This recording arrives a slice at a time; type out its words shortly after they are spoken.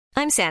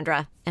I'm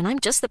Sandra, and I'm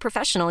just the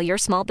professional your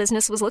small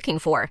business was looking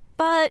for.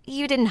 But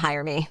you didn't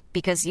hire me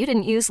because you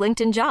didn't use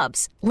LinkedIn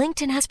Jobs.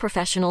 LinkedIn has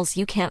professionals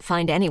you can't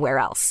find anywhere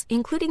else,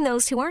 including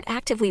those who aren't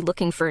actively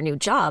looking for a new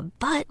job,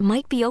 but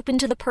might be open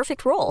to the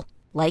perfect role,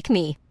 like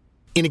me.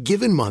 In a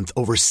given month,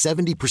 over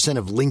 70%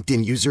 of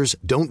LinkedIn users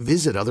don't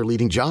visit other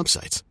leading job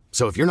sites.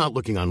 So if you're not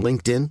looking on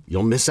LinkedIn,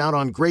 you'll miss out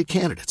on great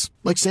candidates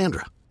like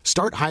Sandra.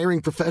 Start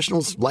hiring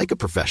professionals like a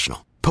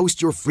professional.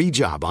 Post your free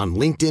job on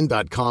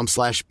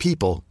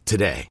linkedin.com/people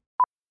today.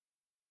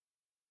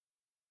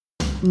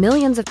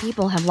 Millions of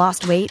people have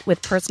lost weight with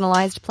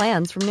personalized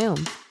plans from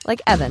Noom.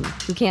 Like Evan,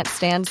 who can't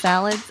stand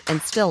salads and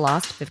still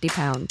lost 50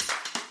 pounds.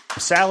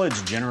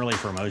 Salads generally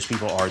for most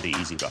people are the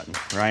easy button,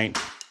 right?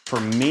 For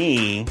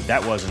me,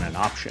 that wasn't an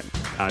option.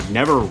 I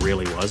never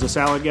really was a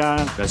salad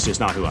guy. That's just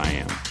not who I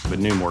am. But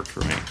Noom worked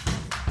for me.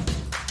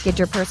 Get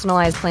your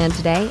personalized plan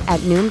today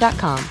at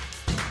Noom.com.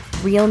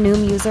 Real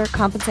Noom user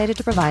compensated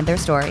to provide their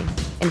story.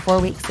 In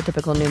 4 weeks, the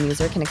typical Noom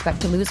user can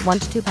expect to lose 1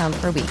 to 2 pounds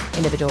per week.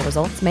 Individual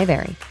results may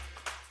vary.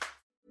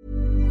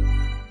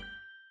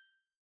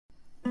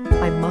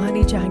 I'm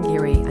Mahani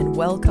Jahangiri, and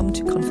welcome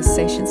to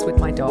Conversations with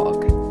My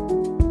Dog.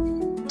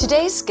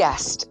 Today's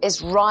guest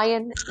is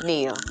Ryan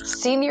Neal,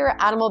 Senior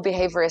Animal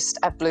Behaviourist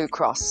at Blue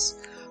Cross.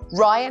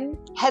 Ryan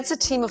heads a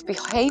team of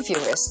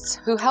behaviourists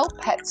who help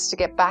pets to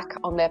get back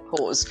on their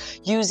paws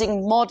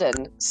using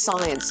modern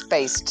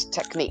science-based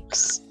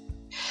techniques.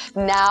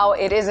 Now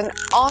it is an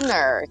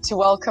honour to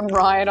welcome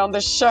Ryan on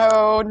the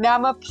show.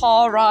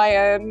 Namaste,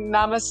 Ryan.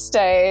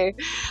 Namaste.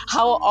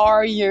 How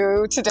are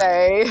you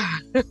today?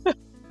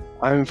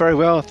 I'm very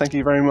well, thank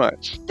you very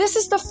much. This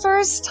is the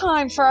first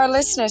time for our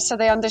listeners, so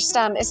they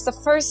understand, it's the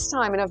first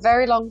time in a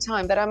very long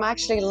time that I'm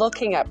actually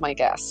looking at my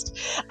guest.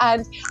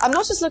 And I'm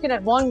not just looking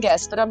at one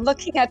guest, but I'm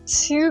looking at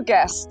two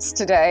guests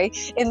today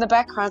in the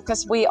background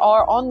because we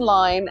are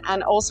online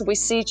and also we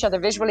see each other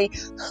visually.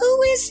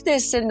 Who is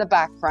this in the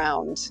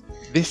background?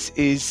 This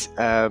is,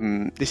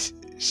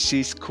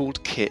 she's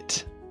called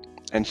Kit,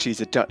 and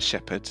she's a Dutch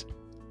Shepherd.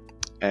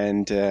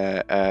 And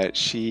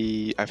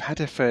I've had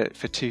her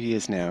for 2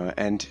 years now,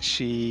 and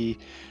she's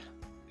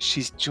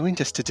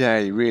joined us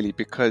today really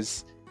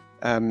because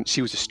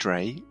she was a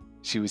stray.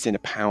 She was in a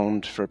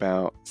pound for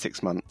about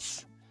 6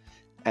 months,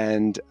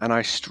 and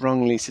I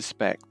strongly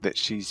suspect that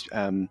she's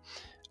been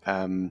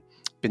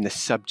the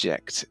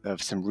subject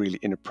of some really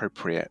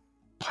inappropriate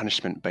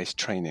punishment-based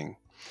training.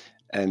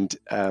 And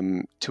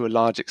to a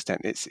large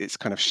extent, it's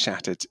kind of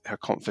shattered her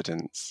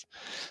confidence.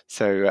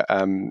 So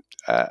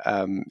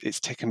it's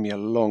taken me a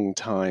long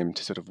time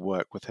to sort of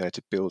work with her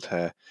to build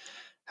her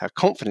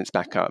confidence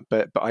back up.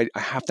 But I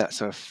have that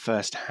sort of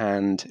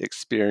first-hand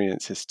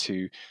experience as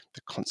to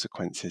the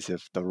consequences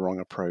of the wrong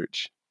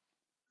approach.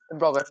 The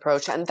wrong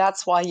approach. And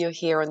that's why you're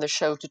here on the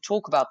show, to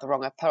talk about the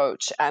wrong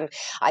approach. And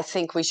I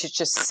think we should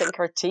just sink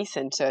our teeth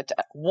into it.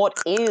 What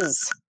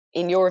is,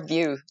 in your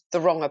view,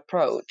 the wrong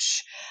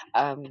approach?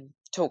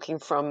 Talking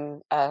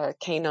from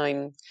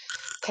canine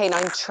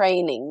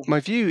training.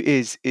 My view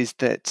is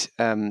that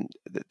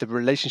the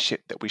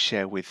relationship that we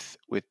share with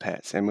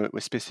pets, and we're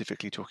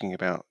specifically talking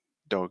about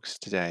dogs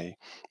today,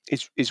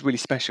 is really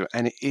special,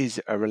 and it is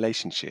a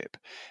relationship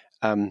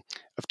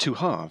of two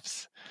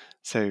halves.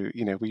 So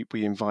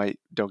we invite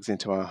dogs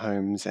into our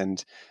homes,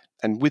 and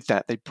with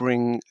that they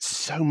bring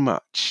so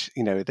much.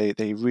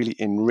 They really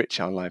enrich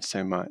our lives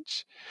so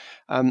much,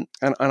 and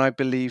I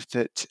believe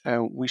that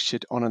we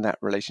should honour that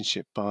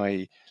relationship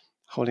by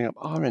holding up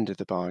our end of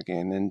the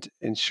bargain and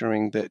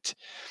ensuring that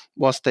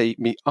whilst they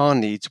meet our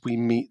needs, we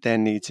meet their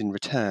needs in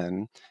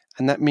return.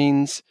 And that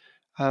means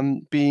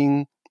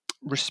being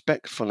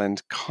respectful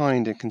and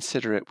kind and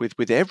considerate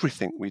with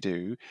everything we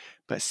do,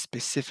 but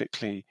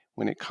specifically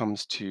when it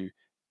comes to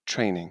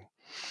training.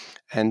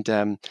 And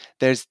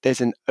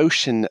there's an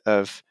ocean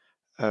of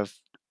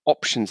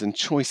options and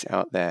choice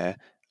out there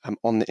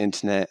on the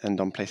internet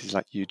and on places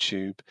like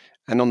YouTube,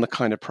 and on the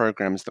kind of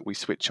programs that we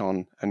switch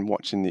on and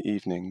watch in the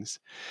evenings.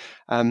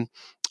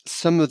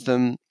 Some of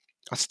them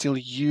are still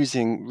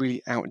using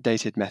really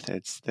outdated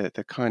methods,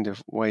 the kind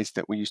of ways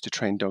that we used to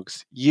train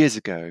dogs years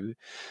ago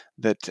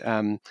that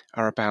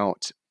are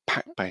about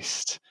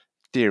pack-based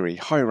theory,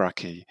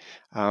 hierarchy,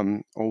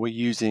 or we're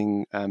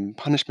using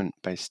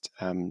punishment-based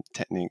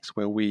techniques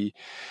where we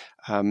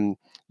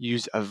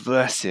use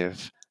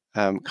aversive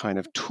kind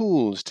of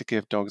tools to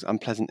give dogs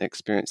unpleasant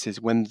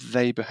experiences when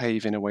they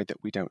behave in a way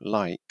that we don't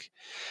like.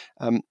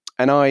 And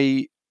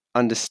I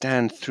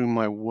understand through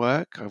my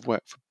work, I've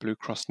worked for Blue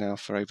Cross now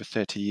for over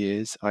 30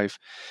 years. I've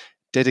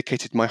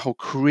dedicated my whole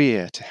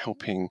career to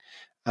helping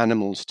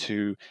animals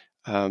to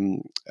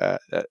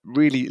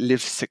really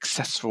live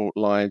successful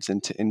lives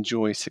and to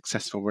enjoy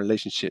successful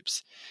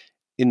relationships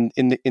in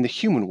the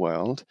human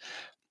world.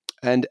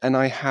 And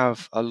I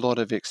have a lot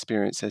of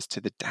experience as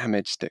to the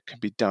damage that can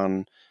be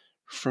done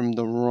from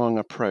the wrong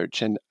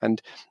approach. And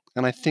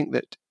I think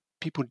that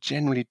people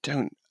generally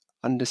don't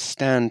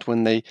understand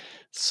when they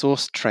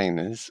source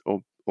trainers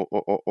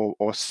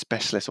or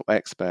specialists or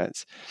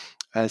experts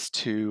as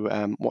to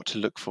what to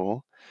look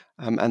for.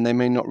 And they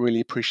may not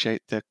really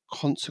appreciate the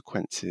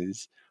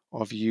consequences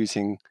of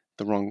using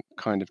the wrong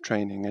kind of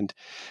training.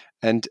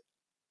 And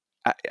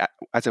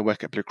as I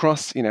work at Blue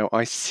Cross,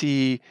 I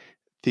see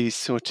these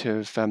sort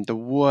of the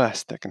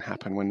worst that can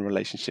happen when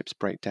relationships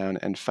break down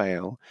and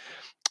fail,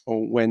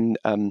 or when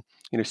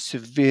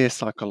severe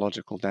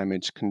psychological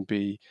damage can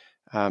be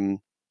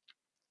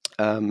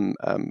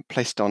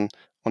placed on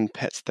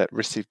pets that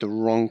receive the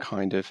wrong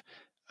kind of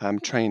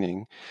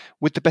training,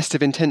 with the best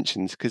of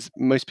intentions, because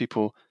most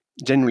people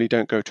generally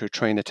don't go to a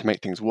trainer to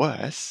make things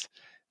worse.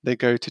 They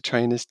go to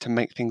trainers to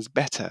make things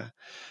better.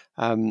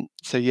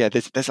 So yeah,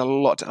 there's a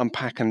lot to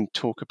unpack and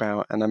talk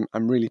about, and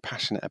I'm really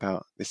passionate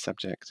about this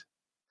subject.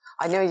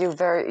 I know you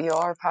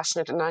are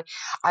passionate, and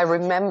I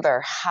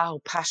remember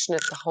how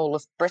passionate the whole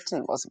of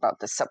Britain was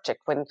about this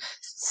subject when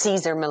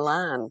Cesar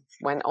Millan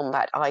went on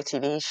that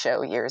ITV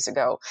show years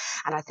ago,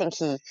 and I think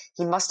he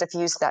must have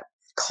used that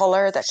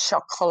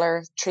shock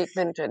collar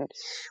treatment and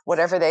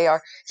whatever they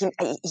are. He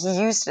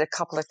used it a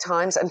couple of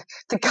times, and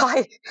the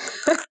guy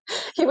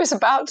he was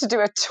about to do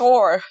a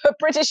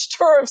British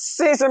tour of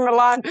Cesar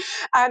Millan,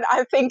 and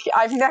I think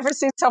I've never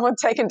seen someone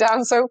taken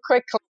down so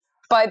quickly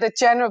by the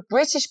general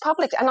British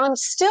public. And I'm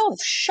still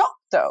shocked,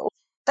 though,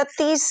 that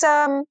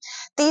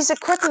these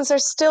equipments are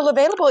still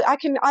available. I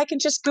can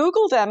just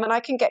Google them, and I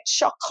can get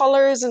shock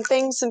collars and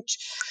things, and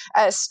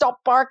stop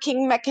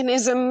barking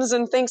mechanisms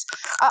and things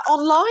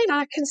online.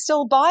 I can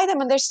still buy them,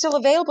 and they're still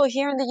available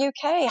here in the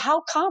UK.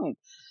 How come?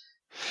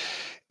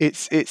 I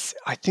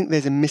think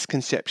there's a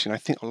misconception. I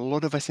think a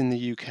lot of us in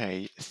the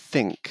UK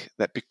think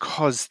that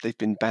because they've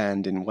been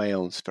banned in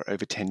Wales for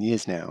over 10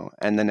 years now,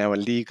 and they're now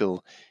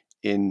illegal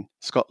in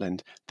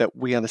Scotland, that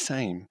we are the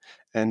same,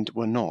 and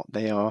we're not.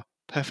 They are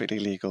perfectly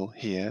legal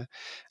here,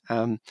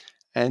 and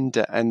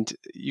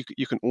you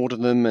can order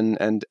them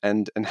and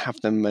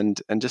have them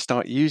and just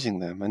start using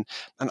them. And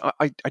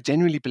I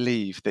genuinely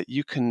believe that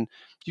you can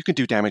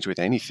do damage with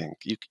anything.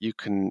 You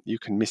can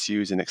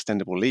misuse an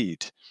extendable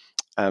lead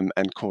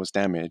and cause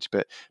damage,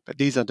 but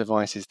these are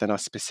devices that are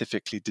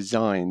specifically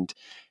designed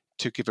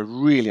to give a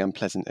really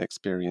unpleasant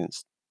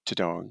experience to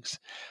dogs.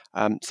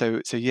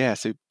 So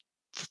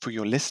for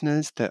your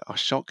listeners that are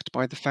shocked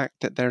by the fact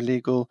that they're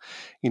legal,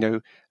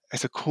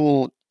 as a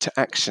call to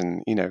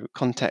action,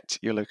 contact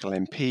your local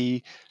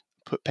MP,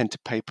 put pen to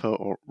paper,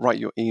 or write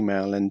your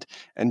email and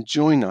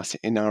join us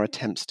in our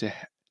attempts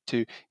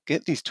to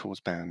get these tools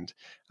banned,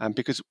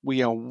 because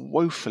we are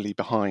woefully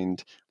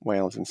behind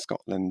Wales and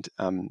Scotland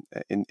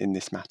in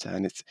this matter,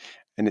 and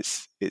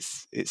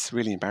it's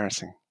really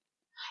embarrassing.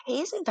 It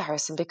is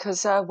embarrassing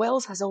because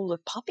Wales has all the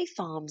puppy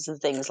farms and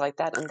things like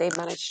that, and they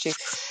managed to,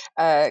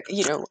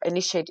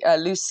 initiate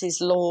Lucy's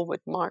Law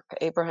with Mark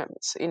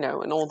Abrahams, and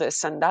all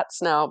this, and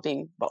that's now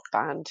being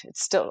banned.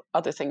 It's still,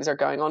 other things are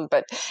going on,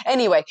 but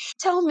anyway,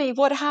 tell me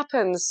what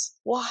happens.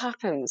 What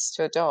happens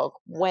to a dog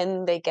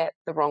when they get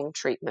the wrong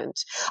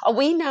treatment? Are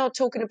we now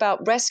talking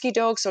about rescue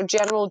dogs or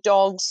general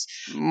dogs?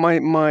 My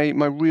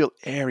real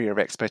area of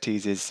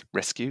expertise is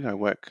rescue. I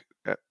work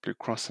at Blue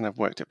Cross, and I've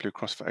worked at Blue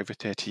Cross for over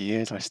 30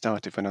 years. I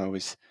started when I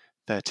was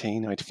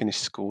 13. I'd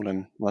finished school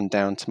and run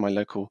down to my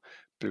local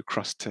Blue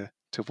Cross to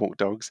walk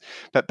dogs.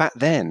 But back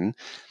then,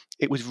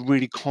 it was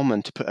really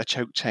common to put a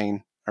choke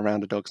chain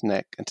around a dog's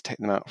neck and to take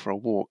them out for a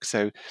walk.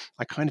 So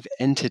I kind of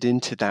entered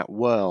into that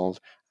world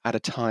at a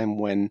time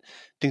when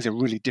things are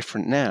really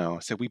different now.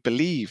 So we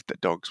believed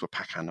that dogs were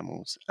pack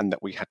animals and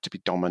that we had to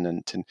be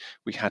dominant and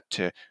we had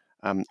to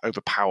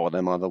overpower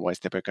them, otherwise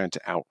they were going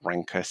to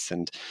outrank us.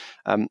 And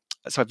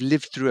so I've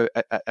lived through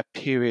a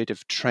period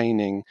of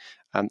training.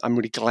 I'm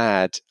really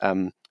glad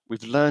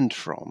we've learned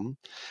from,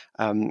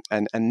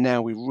 and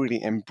now we're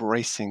really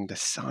embracing the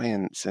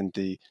science and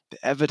the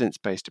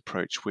evidence-based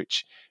approach,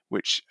 which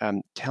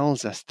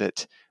tells us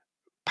that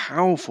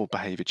powerful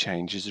behavior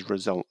change is a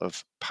result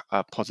of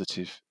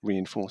positive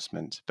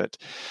reinforcement. But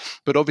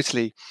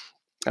obviously,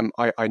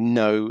 I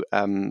know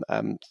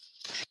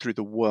through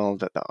the world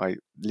that I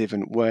live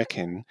and work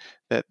in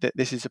that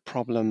this is a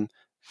problem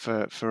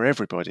for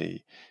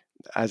everybody.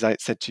 As I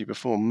said to you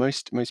before,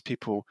 most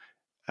people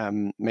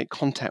make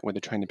contact with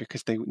a trainer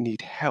because they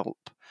need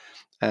help,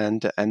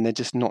 and they're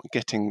just not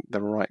getting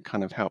the right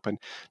kind of help. And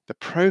the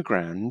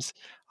programs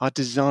are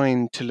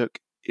designed to look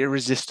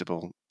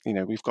irresistible.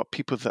 We've got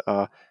people that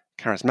are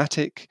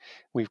charismatic.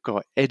 We've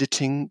got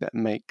editing that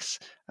makes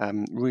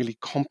really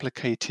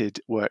complicated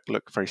work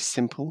look very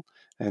simple.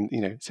 And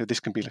so this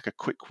can be like a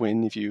quick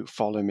win if you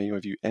follow me or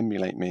if you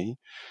emulate me.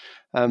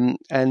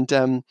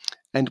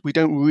 And we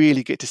don't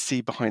really get to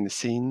see behind the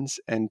scenes,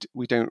 and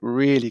we don't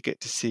really get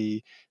to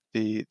see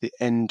the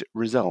end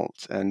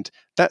result. And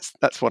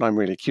that's what I'm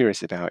really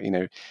curious about.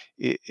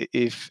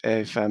 If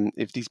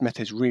these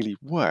methods really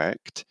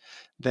worked,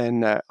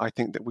 then I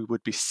think that we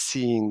would be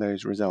seeing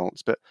those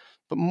results. But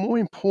more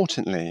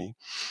importantly,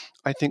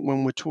 I think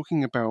when we're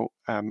talking about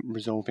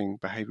resolving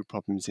behavior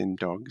problems in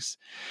dogs,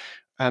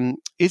 are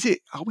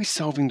we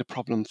solving the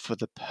problem for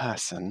the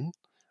person,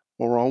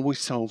 or are we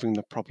solving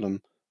the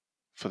problem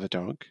for the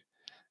dog?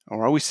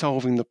 Or are we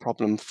solving the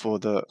problem for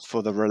the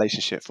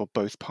relationship for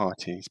both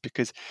parties?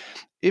 Because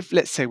if,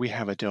 let's say, we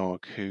have a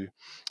dog who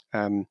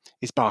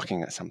is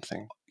barking at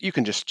something, you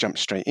can just jump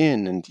straight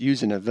in and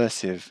use an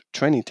aversive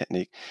training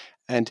technique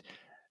and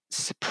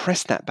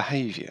suppress that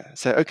behavior.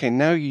 So, okay,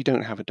 now you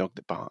don't have a dog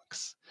that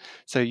barks.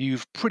 So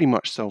you've pretty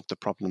much solved the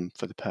problem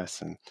for the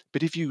person.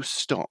 But if you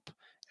stop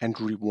and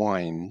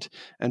rewind,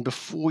 and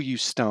before you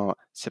start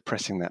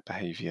suppressing that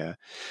behavior,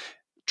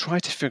 try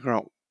to figure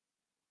out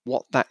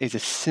what that is a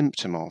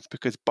symptom of,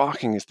 because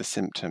barking is the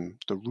symptom.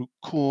 The root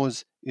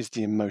cause is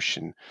the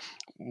emotion.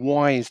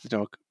 Why is the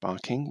dog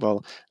barking?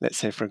 Well, let's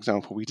say, for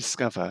example, we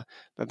discover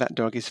that that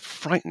dog is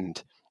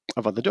frightened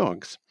of other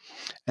dogs,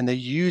 and they're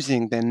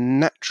using their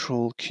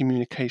natural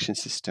communication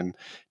system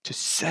to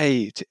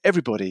say to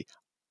everybody,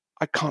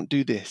 I can't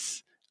do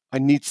this. I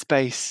need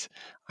space.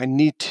 I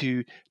need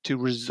to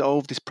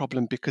resolve this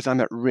problem because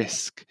I'm at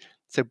risk.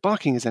 So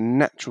barking is a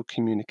natural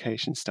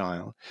communication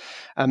style.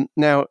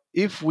 Now,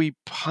 if we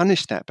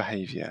punish that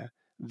behavior,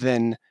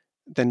 then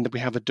we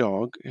have a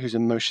dog whose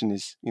emotion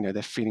is,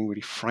 they're feeling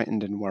really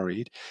frightened and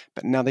worried,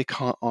 but now they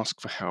can't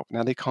ask for help.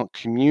 Now they can't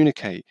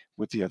communicate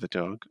with the other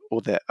dog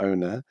or their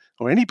owner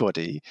or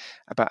anybody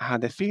about how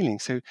they're feeling.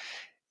 So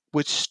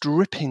we're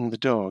stripping the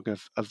dog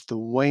of the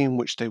way in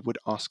which they would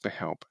ask for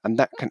help, and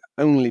that can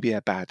only be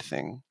a bad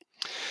thing.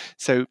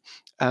 So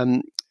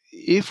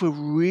if we're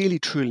really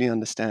truly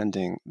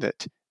understanding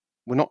that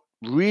we're not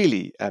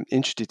really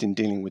interested in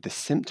dealing with the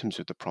symptoms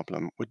of the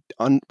problem,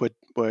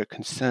 we're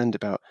concerned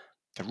about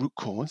the root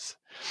cause,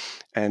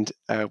 and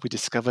we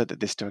discover that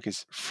this dog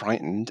is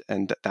frightened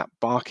and that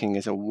barking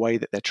is a way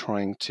that they're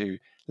trying to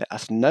let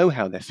us know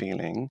how they're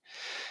feeling,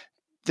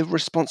 the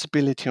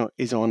responsibility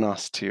is on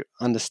us to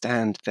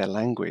understand their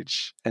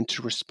language and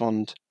to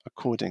respond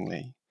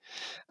accordingly.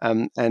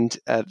 The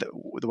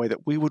way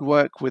that we would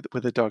work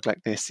with a dog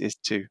like this is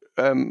to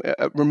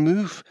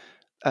remove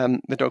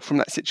the dog from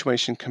that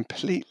situation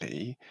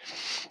completely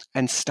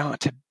and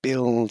start to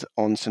build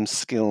on some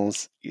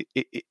skills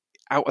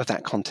out of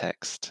that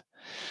context.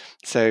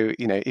 So,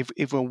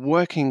 if we're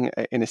working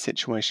in a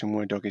situation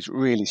where a dog is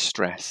really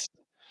stressed,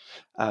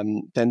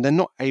 then they're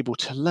not able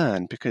to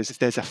learn because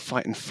there's a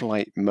fight and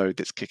flight mode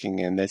that's kicking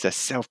in. There's a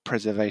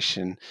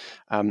self-preservation.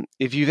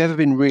 If you've ever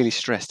been really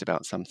stressed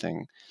about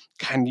something,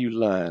 can you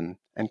learn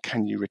and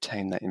can you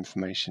retain that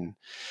information?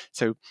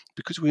 So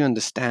because we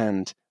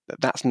understand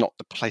that that's not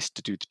the place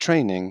to do the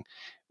training,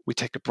 we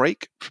take a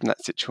break from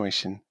that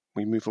situation,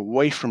 we move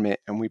away from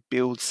it, and we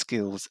build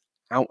skills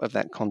out of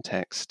that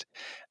context.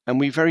 And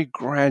we very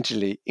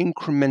gradually,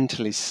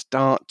 incrementally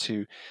start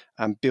to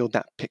build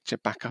that picture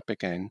back up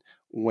again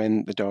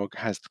when the dog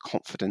has the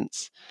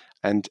confidence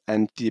and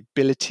the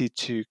ability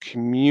to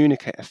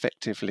communicate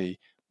effectively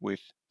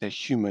with their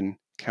human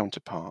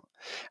counterpart.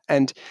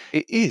 And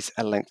it is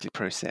a lengthy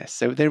process,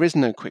 so there is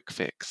no quick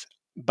fix.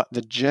 But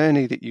the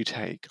journey that you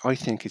take, I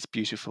think, is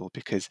beautiful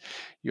because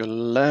you're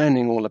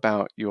learning all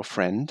about your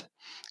friend,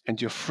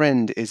 and your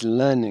friend is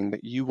learning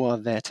that you are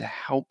there to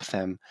help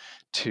them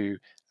to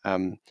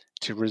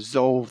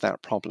resolve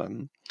that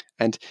problem.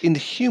 And in the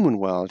human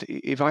world,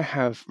 if I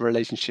have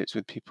relationships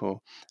with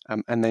people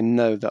and they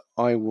know that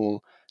I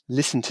will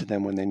listen to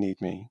them when they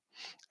need me,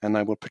 and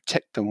I will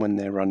protect them when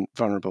they're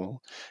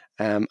vulnerable,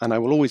 and I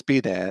will always be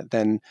there,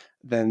 then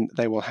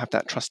they will have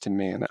that trust in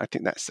me. And I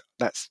think that's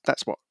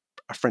what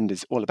a friend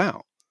is all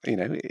about.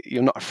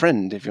 You're not a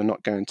friend if you're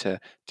not going to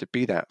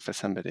be that for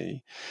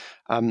somebody.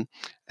 And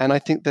I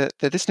think that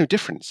there's no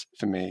difference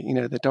for me.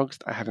 The dogs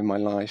that I have in my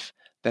life,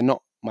 they're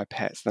not my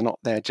pets. They're not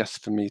there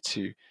just for me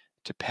to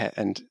pet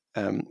and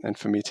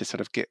for me to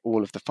sort of get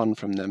all of the fun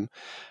from them.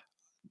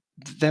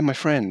 They're my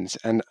friends,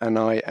 and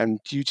I am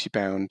duty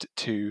bound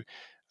to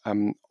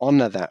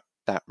honor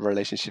that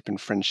relationship and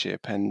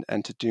friendship,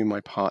 and to do my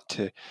part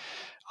to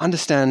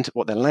understand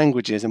what their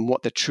language is and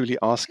what they're truly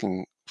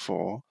asking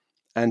for,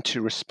 and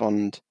to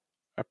respond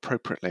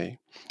appropriately.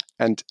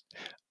 And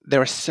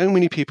there are so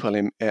many people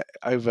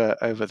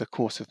over the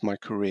course of my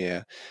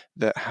career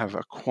that have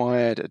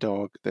acquired a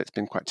dog that's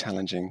been quite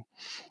challenging,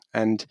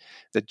 and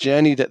the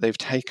journey that they've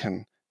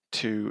taken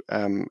to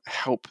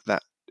help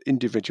that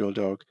individual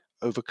dog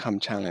overcome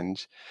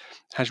challenge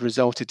has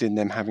resulted in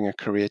them having a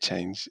career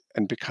change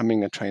and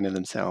becoming a trainer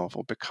themselves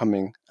or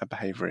becoming a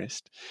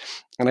behaviorist.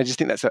 And I just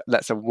think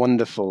that's a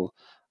wonderful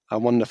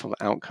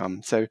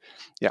outcome. So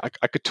yeah,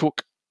 I could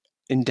talk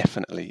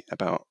indefinitely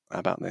about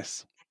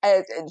this.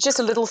 Just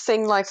a little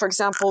thing like, for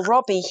example,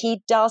 Robbie,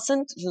 he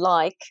doesn't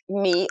like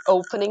me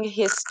opening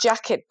his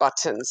jacket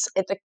buttons.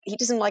 He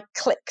doesn't like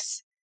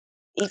clicks.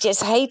 He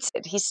just hates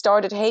it. He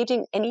started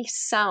hating any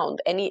sound,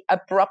 any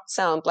abrupt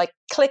sound like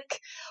click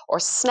or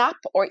snap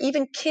or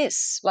even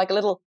kiss, like a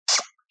little.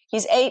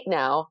 He's 8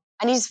 now,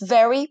 and he's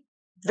very,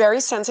 very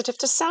sensitive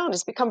to sound.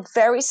 He's become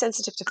very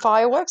sensitive to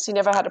fireworks. He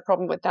never had a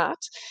problem with that.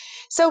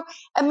 So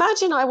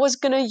imagine I was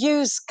going to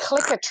use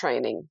clicker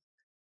training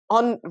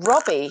on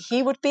Robbie.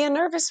 He would be a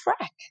nervous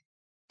wreck.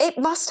 It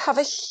must have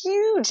a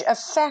huge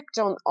effect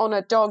on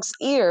a dog's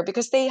ear,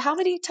 because how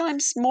many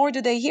times more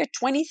do they hear?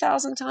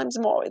 20,000 times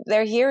more.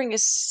 Their hearing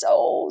is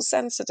so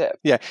sensitive.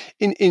 Yeah,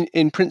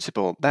 in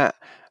principle, that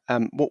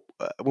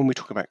when we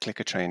talk about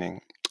clicker training,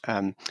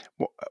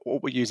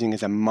 what we're using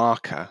is a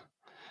marker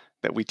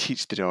that we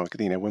teach the dog.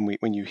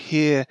 When you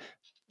hear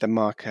the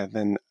marker,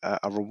 then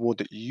a reward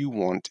that you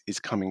want is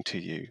coming to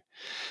you.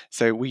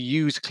 So we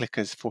use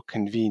clickers for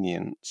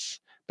convenience,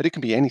 but it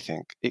can be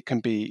anything. It can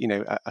be,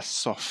 a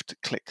soft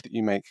click that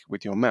you make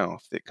with your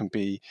mouth. It can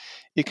be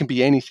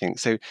anything.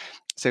 So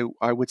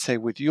I would say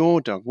with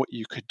your dog, what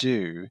you could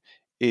do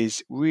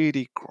is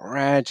really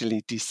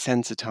gradually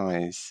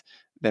desensitize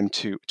them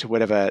to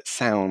whatever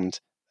sound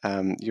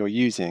you're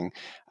using.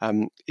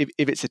 If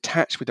it's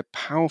attached with a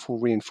powerful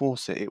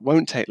reinforcer, it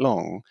won't take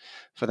long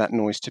for that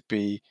noise to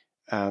be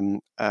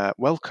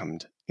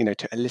welcomed,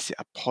 to elicit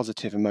a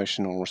positive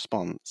emotional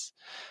response.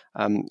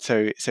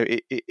 So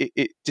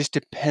it just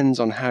depends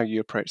on how you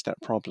approach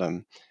that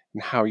problem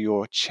and how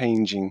you're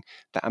changing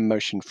that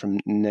emotion from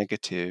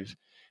negative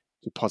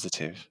to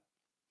positive.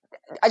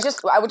 I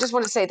would just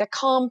want to say there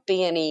can't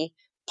be any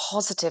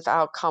positive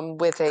outcome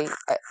with a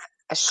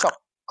shock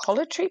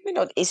collar treatment,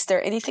 or is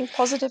there anything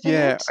positive in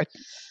it?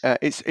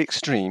 It's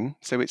extreme,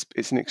 so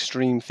it's an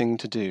extreme thing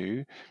to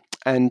do,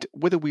 and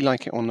whether we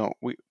like it or not,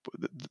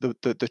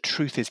 the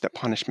truth is that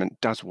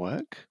punishment does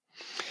work.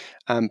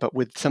 But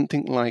with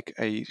something like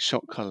a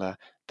shock collar,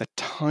 the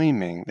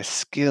timing, the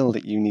skill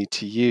that you need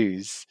to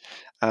use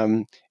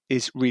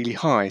is really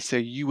high. So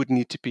you would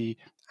need to be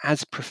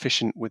as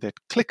proficient with a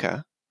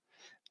clicker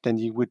than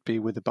you would be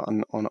with a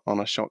button on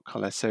a shock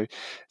collar. So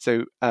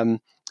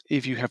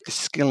if you have the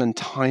skill and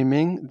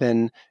timing,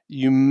 then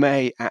you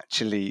may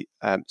actually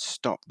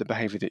stop the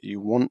behavior that you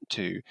want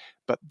to.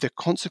 But the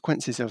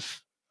consequences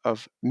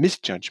of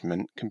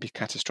misjudgment can be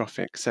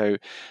catastrophic. So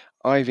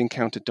I've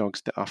encountered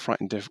dogs that are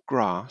frightened of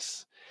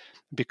grass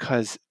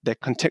because they're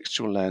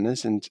contextual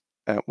learners, and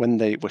when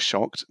they were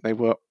shocked, they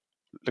were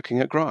looking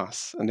at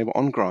grass and they were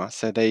on grass.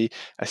 So they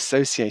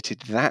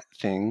associated that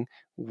thing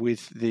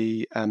with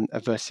the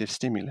aversive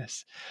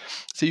stimulus.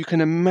 So you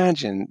can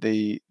imagine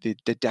the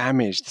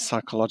damage, the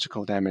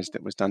psychological damage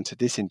that was done to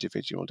this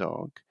individual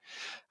dog.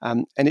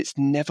 And it's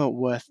never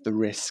worth the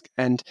risk.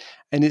 And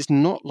it's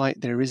not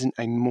like there isn't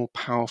a more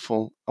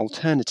powerful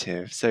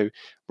alternative. So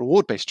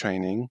reward-based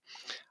training,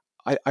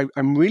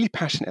 I'm really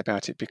passionate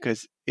about it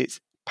because it's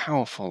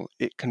powerful.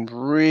 It can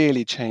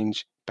really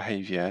change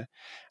behavior.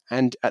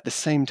 And at the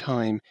same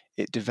time,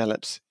 it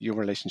develops your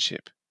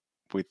relationship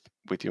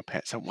with your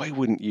pet. So why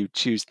wouldn't you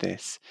choose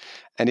this?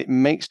 And it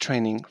makes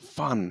training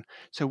fun.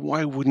 So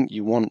why wouldn't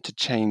you want to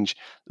change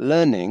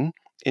learning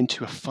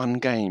into a fun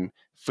game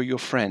for your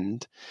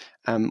friend,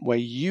 where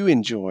you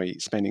enjoy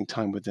spending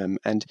time with them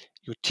and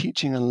you're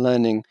teaching and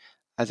learning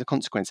as a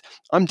consequence?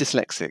 I'm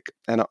dyslexic,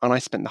 and I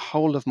spent the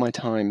whole of my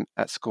time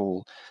at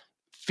school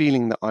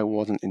feeling that I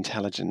wasn't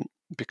intelligent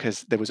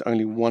because there was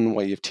only one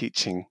way of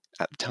teaching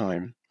at the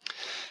time.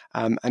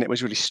 And it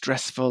was really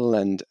stressful,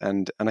 and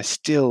I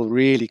still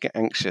really get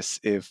anxious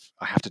if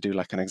I have to do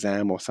like an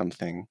exam or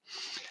something.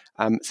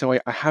 So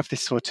I have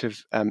this sort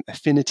of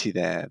affinity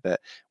there that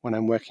when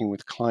I'm working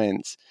with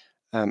clients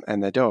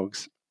and their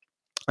dogs,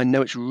 I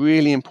know it's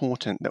really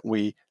important that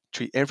we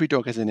treat every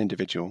dog as an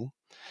individual,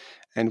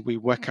 and we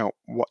work out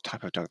what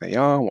type of dog they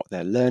are, what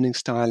their learning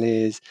style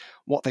is,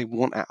 what they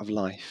want out of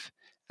life,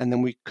 and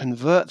then we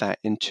convert that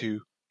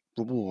into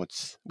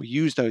rewards. We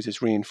use those as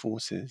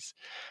reinforcers,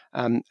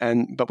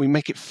 but we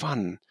make it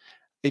fun.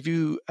 If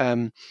you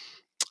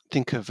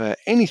think of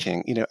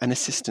anything, an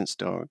assistance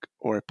dog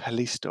or a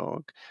police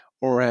dog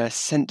or a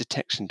scent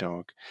detection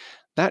dog,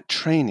 that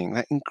training,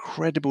 that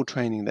incredible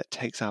training that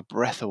takes our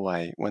breath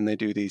away when they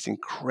do these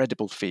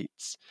incredible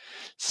feats,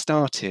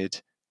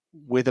 started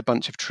with a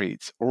bunch of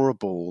treats or a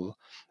ball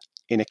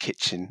in a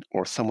kitchen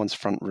or someone's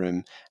front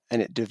room,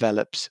 and it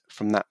develops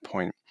from that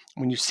point.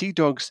 When you see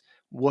dogs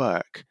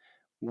work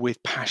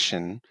with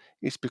passion,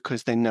 it's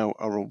because they know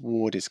a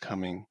reward is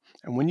coming.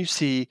 And when you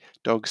see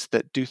dogs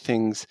that do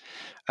things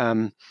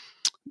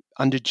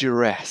under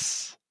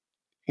duress,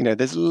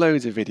 there's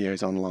loads of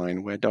videos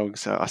online where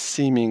dogs are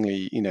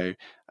seemingly,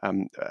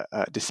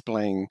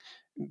 displaying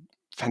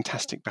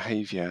fantastic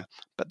behavior,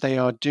 but they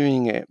are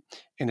doing it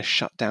in a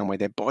shutdown way.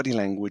 Their body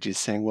language is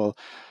saying, well,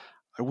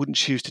 I wouldn't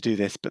choose to do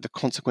this, but the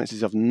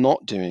consequences of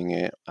not doing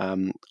it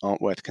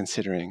aren't worth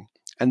considering.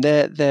 And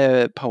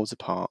they're poles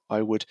apart.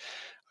 I would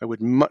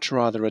much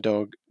rather a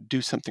dog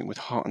do something with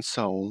heart and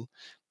soul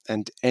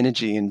and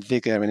energy and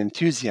vigor and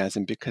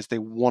enthusiasm because they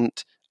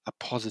want a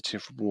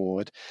positive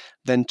reward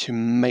than to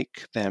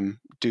make them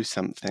do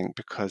something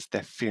because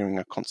they're fearing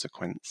a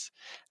consequence.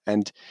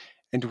 And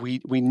we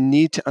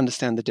need to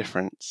understand the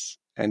difference,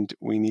 and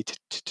we need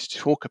to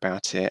talk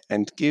about it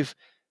and give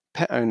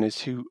pet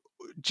owners who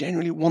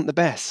generally want the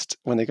best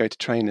when they go to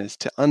trainers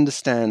to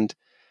understand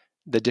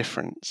the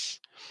difference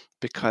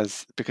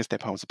because they're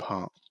poles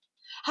apart.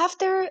 Have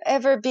there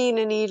ever been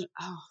any,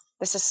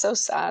 this is so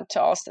sad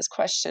to ask this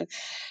question,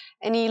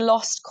 any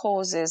lost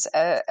causes,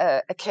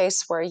 a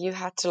case where you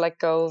had to let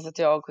go of the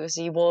dog because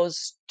he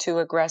was too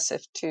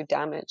aggressive, too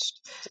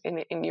damaged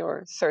in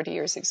your 30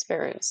 years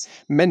experience?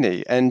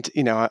 Many, and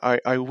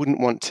I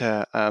wouldn't want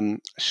to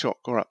shock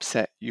or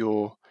upset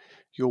your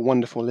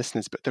wonderful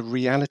listeners, but the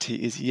reality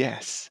is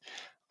yes.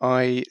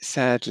 I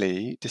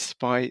sadly,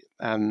 despite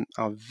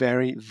our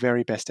very,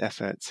 very best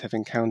efforts, have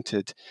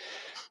encountered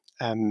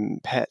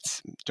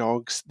pets,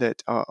 dogs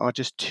that are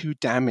just too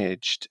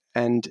damaged,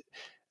 and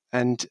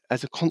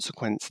as a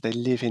consequence, they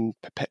live in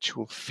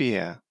perpetual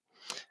fear.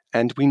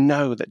 And we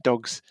know that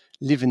dogs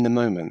live in the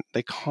moment.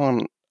 They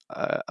can't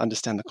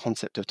understand the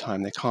concept of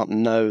time. They can't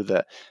know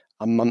that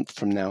a month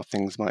from now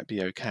things might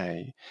be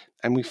okay.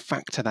 And we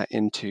factor that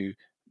into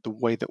the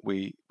way that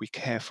we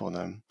care for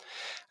them.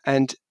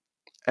 And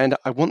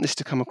I want this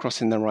to come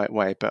across in the right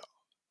way, but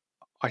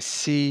I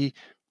see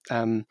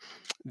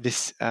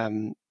this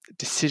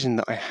decision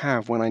that I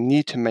have when I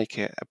need to make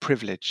it a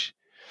privilege,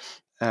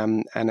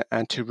 and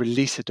to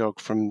release a dog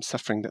from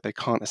suffering that they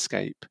can't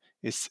escape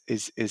is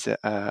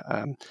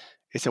a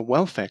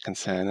welfare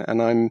concern,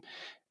 and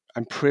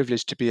I'm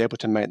privileged to be able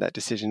to make that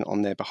decision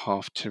on their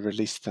behalf to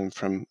release them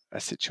from a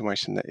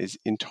situation that is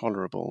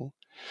intolerable.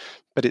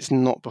 But it's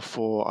not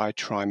before I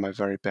try my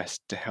very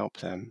best to help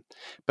them.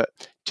 But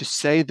to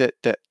say that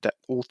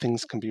all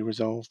things can be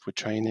resolved with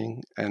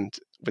training and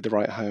with the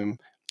right home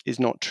is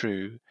not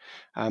true.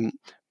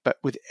 But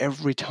with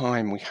every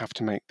time we have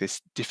to make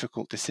this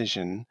difficult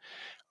decision,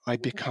 I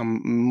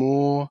become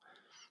more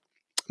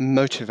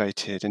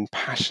motivated and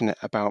passionate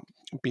about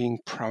being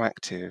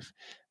proactive.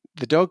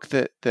 The dog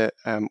that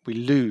we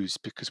lose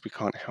because we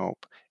can't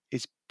help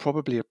is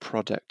probably a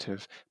product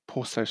of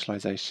poor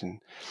socialization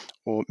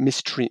or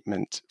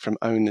mistreatment from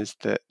owners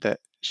that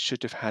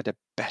should have had a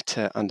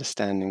better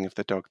understanding of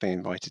the dog they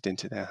invited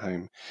into their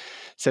home.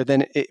 So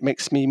then it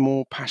makes me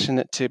more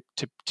passionate to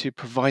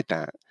provide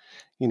that.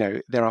 You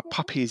know, there are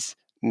puppies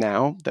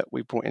now that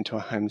we brought into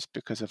our homes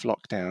because of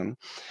lockdown,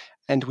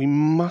 and we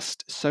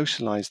must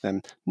socialize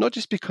them, not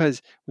just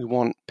because we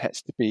want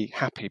pets to be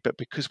happy, but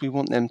because we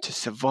want them to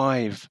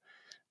survive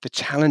the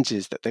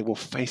challenges that they will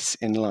face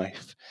in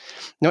life.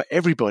 Not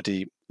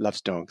everybody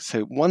loves dogs,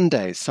 so one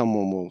day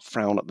someone will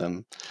frown at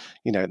them.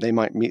 You know, they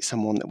might meet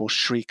someone that will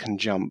shriek and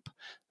jump.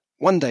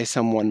 One day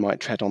someone might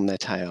tread on their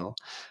tail.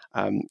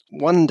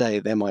 One day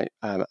they might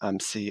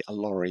see a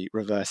lorry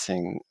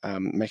reversing,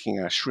 making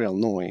a shrill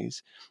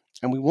noise.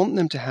 And we want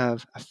them to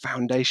have a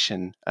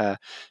foundation,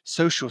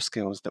 social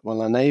skills that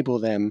will enable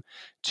them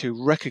to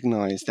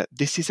recognize that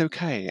this is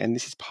okay and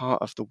this is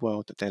part of the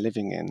world that they're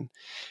living in.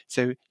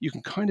 So you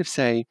can kind of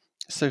say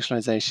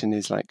socialization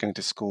is like going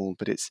to school,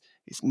 but it's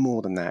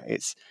more than that.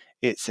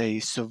 It's a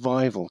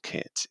survival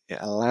kit. It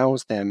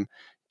allows them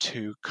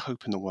to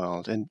cope in the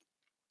world. And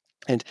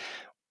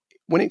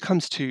when it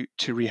comes to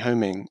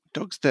rehoming,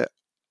 dogs that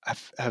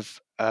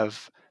have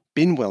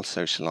been well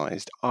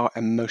socialized are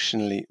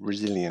emotionally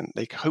resilient.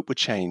 They cope with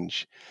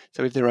change.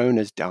 So if their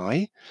owners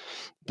die,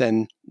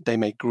 then they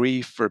may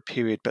grieve for a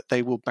period, but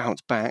they will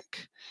bounce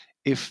back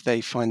if they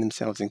find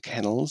themselves in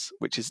kennels,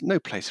 which is no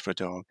place for a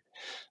dog.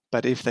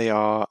 But if they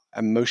are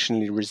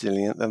emotionally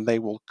resilient, then they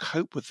will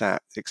cope with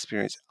that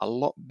experience a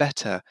lot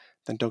better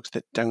than dogs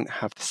that don't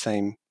have the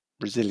same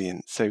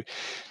resilience. So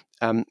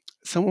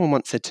someone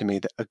once said to me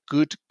that a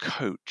good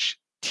coach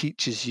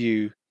teaches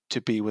you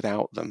to be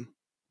without them.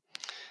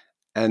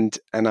 And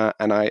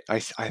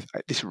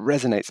this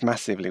resonates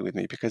massively with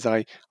me because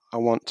I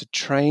want to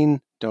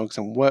train dogs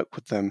and work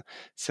with them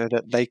so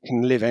that they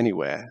can live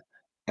anywhere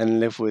and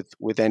live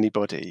with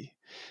anybody.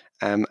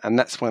 And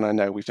that's when I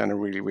know we've done a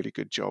really, really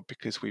good job,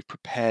 because we've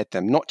prepared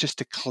them not just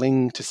to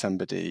cling to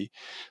somebody,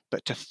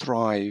 but to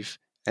thrive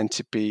and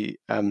to be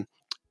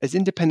as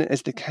independent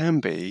as they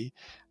can be,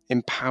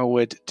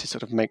 empowered to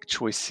sort of make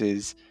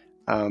choices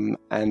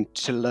and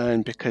to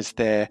learn because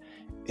they're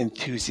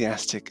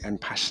enthusiastic and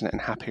passionate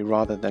and happy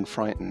rather than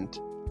frightened.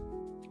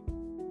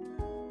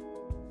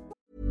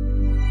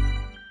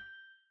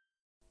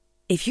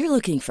 If you're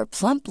looking for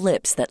plump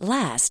lips that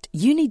last,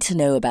 you need to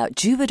know about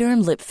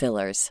Juvederm lip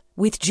fillers.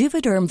 With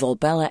Juvederm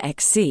Volbella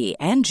XC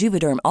and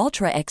Juvederm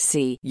Ultra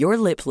XC, your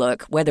lip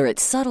look, whether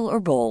it's subtle or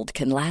bold,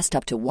 can last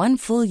up to 1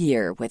 full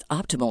year with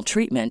optimal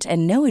treatment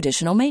and no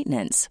additional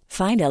maintenance.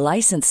 Find a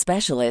licensed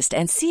specialist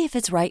and see if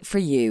it's right for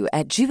you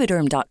at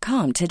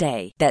Juvederm.com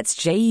today. That's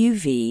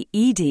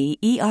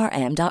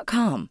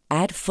JUVEDERM.com.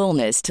 Add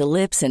fullness to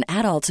lips in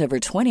adults over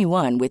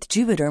 21 with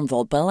Juvederm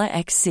Volbella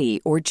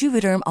XC or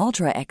Juvederm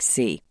Ultra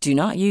XC. Do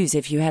not use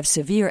if you have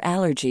severe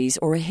allergies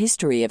or a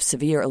history of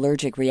severe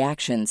allergic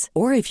reactions,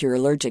 or if you're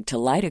allergic to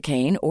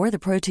lidocaine or the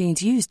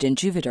proteins used in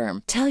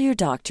Juvederm. Tell your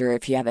doctor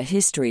if you have a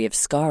history of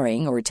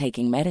scarring or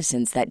taking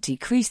medicines that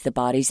decrease the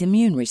body's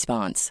immune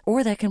response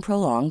or that can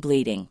prolong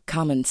bleeding.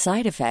 Common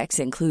side effects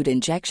include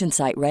injection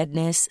site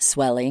redness,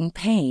 swelling,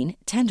 pain,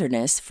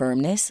 tenderness,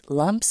 firmness,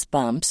 lumps,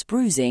 bumps,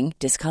 bruising,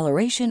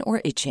 discoloration,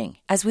 or itching.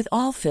 As with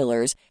all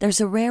fillers,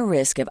 there's a rare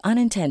risk of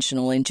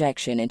unintentional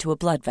injection into a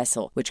blood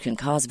vessel, which can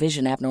cause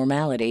vision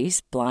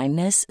abnormalities,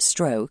 blindness,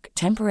 stroke,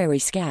 temporary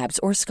scabs,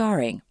 or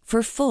scarring.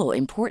 For full,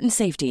 important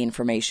safety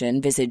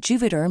information, visit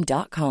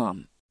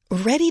Juvederm.com.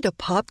 Ready to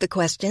pop the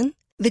question?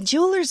 The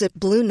jewelers at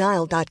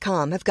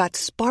BlueNile.com have got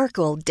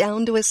sparkle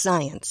down to a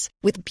science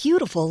with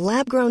beautiful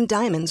lab-grown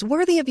diamonds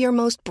worthy of your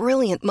most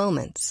brilliant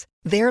moments.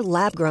 Their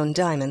lab-grown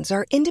diamonds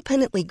are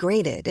independently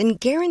graded and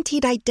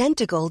guaranteed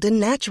identical to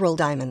natural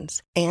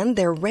diamonds. And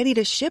they're ready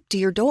to ship to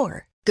your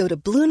door. Go to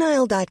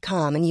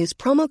BlueNile.com and use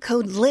promo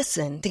code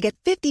LISTEN to get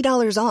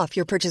 $50 off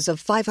your purchase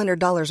of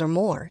 $500 or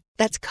more.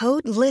 That's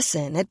code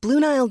LISTEN at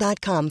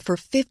BlueNile.com for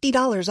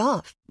 $50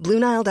 off.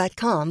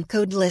 BlueNile.com,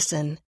 code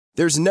LISTEN.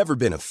 There's never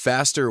been a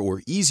faster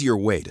or easier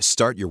way to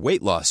start your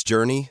weight loss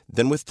journey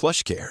than with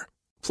PlushCare.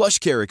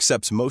 PlushCare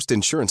accepts most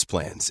insurance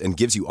plans and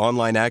gives you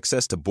online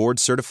access to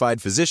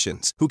board-certified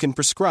physicians who can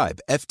prescribe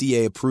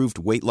FDA-approved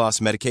weight loss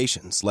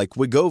medications like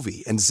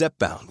Wegovy and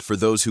Zepbound for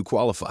those who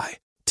qualify.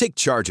 Take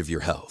charge of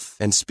your health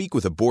and speak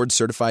with a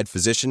board-certified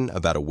physician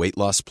about a weight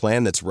loss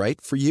plan that's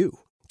right for you.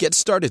 Get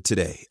started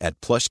today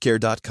at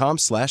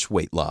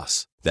plushcare.com/weight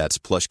loss. That's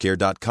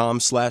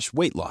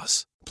plushcare.com/weight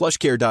loss.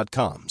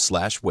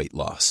 plushcare.com/weight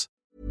loss.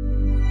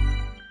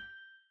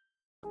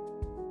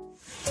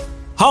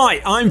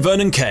 Hi, I'm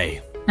Vernon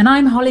Kay. And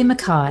I'm Holly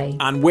Mackay.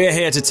 And we're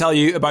here to tell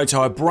you about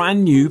our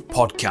brand new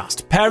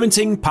podcast,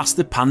 Parenting Past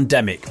the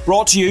Pandemic,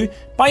 brought to you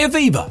by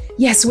Aviva.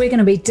 Yes, we're going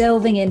to be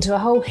delving into a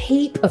whole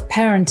heap of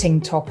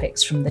parenting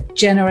topics, from the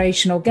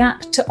generational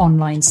gap to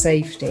online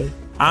safety.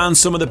 And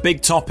some of the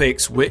big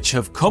topics which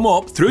have come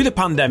up through the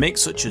pandemic,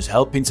 such as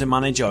helping to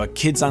manage our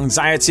kids'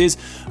 anxieties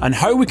and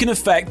how we can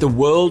affect the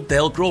world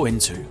they'll grow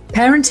into.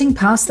 Parenting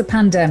Past the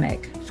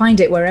Pandemic. Find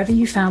it wherever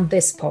you found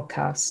this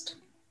podcast.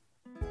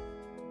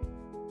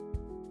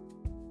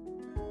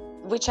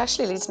 Which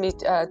actually leads me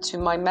to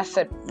my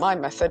method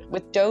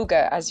with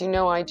Doga. As you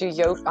know, I do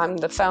yoga. I'm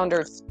the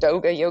founder of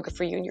Doga, Yoga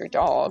for You and Your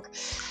Dog.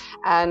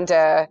 And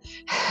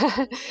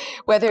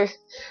whether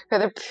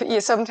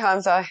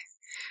sometimes I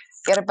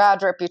get a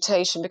bad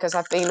reputation because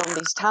I've been on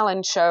these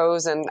talent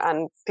shows and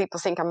people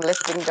think I'm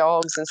lifting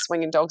dogs and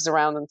swinging dogs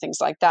around and things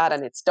like that,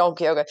 and it's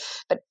dog yoga.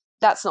 But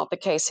that's not the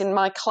case. In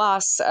my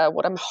class,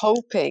 what I'm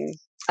hoping,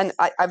 and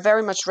I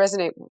very much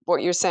resonate with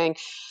what you're saying,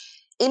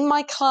 in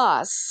my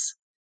class,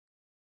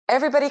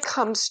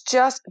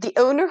 the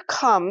owner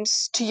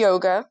comes to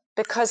yoga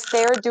because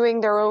they're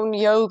doing their own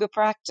yoga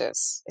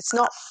practice. It's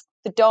not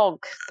the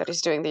dog that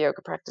is doing the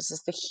yoga practice,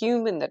 it's the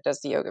human that does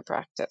the yoga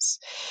practice.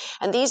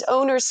 And these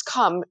owners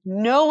come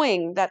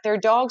knowing that their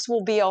dogs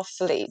will be off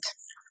lead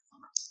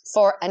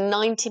for a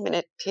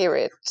 90-minute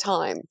period of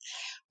time,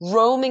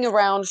 roaming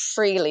around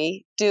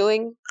freely,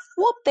 doing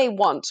what they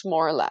want,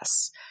 more or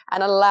less,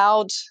 and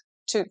allowed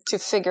to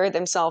figure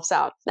themselves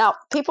out. Now,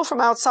 people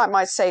from outside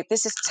might say,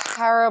 this is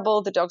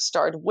terrible. The dogs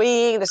start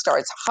weeing, they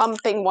start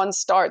humping, one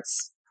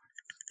starts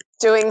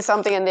doing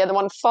something and the other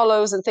one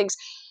follows and things.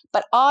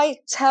 But I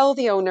tell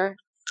the owner,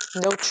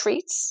 no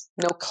treats,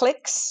 no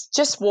clicks,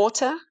 just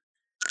water,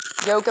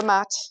 yoga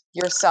mat,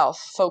 yourself,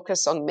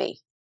 focus on me.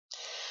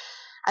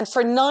 And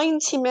for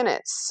 90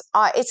 minutes,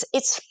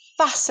 it's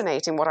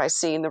fascinating what I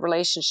see in the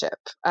relationship,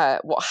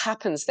 what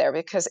happens there,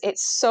 because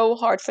it's so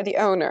hard for the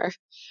owner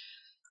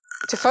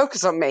to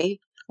focus on me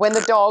when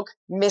the dog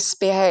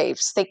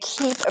misbehaves. They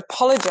keep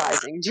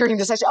apologizing during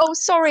the session. Oh,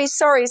 sorry.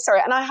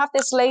 And I have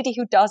this lady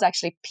who does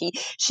actually pee.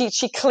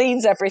 She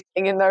cleans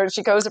everything in there.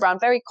 She goes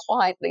around very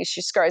quietly.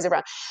 She scurries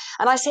around.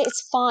 And I say,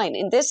 it's fine.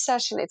 In this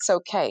session, it's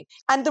okay.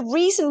 And the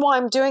reason why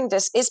I'm doing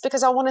this is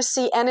because I want to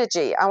see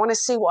energy. I want to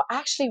see what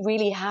actually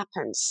really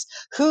happens.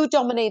 Who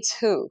dominates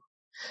who?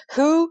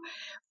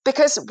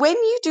 Because when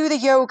you do the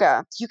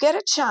yoga, you get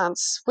a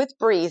chance with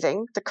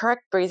breathing, the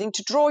correct breathing,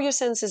 to draw your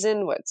senses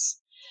inwards,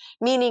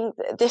 meaning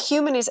the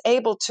human is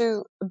able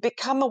to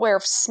become aware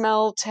of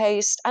smell,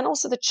 taste, and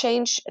also the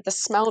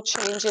smell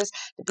changes,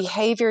 the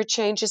behavior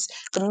changes,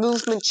 the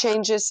movement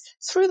changes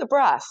through the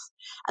breath.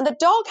 And the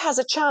dog has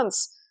a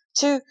chance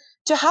to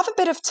have a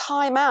bit of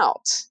time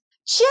out,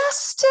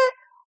 just to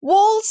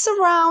waltz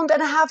around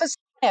and have a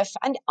sniff.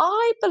 And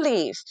I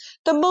believe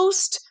the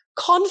most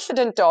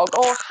confident dog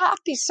or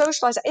happy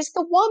socializer is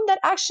the one that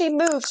actually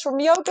moves from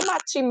yoga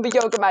mat to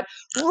yoga mat,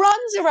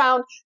 runs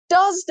around,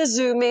 does the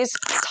zoomies,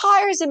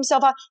 tires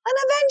himself out, and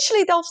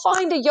eventually they'll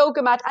find a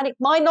yoga mat, and it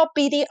might not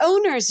be the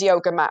owner's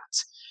yoga mat.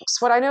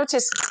 So what I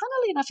notice,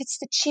 funnily enough, it's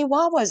the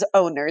Chihuahua's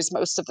owners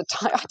most of the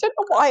time. I don't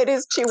know why it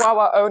is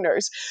Chihuahua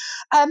owners.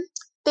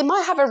 They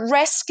might have a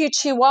rescue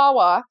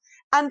Chihuahua,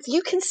 and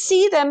you can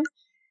see them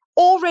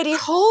already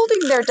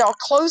holding their dog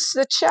close to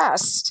the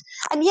chest.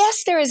 And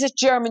yes, there is a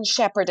German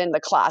Shepherd in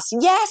the class.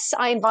 Yes,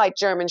 I invite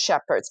German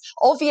Shepherds,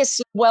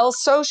 obviously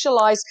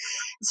well-socialized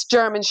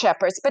German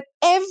Shepherds, but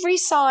every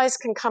size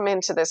can come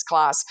into this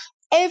class.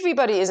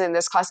 Everybody is in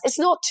this class. It's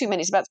not too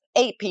many. It's about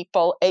 8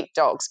 people, 8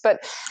 dogs. But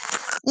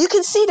you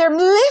can see they're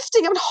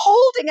lifting and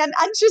holding and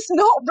just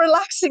not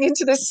relaxing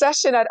into this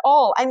session at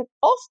all. And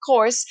of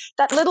course,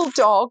 that little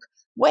dog,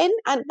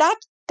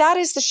 that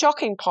is the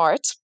shocking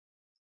part,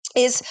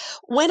 is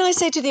when I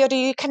say to the other,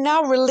 you can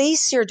now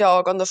release your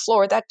dog on the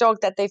floor, that dog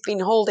that they've been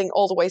holding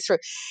all the way through,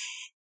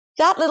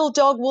 that little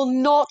dog will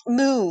not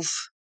move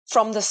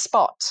from the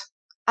spot.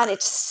 And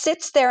it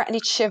sits there and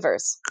it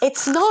shivers.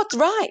 It's not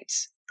right.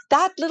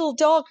 that little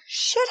dog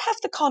should have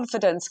the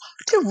confidence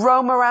to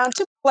roam around,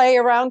 to play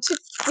around, to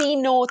be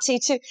naughty.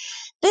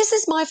 This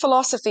is my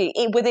philosophy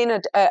within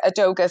a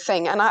Doga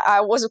thing. And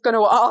I was going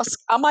to ask,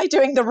 am I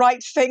doing the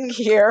right thing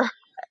here?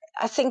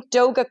 I think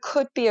Doga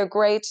could be a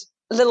great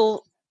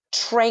little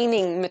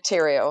training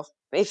material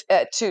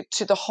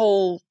to the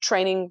whole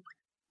training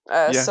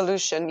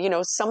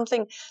solution,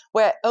 something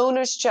where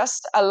owners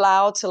just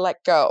allowed to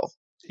let go.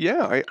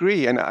 Yeah, I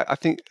agree. And I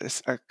think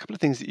a couple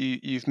of things that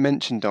you've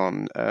mentioned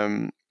on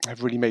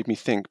have really made me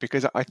think,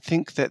 because I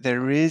think that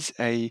there is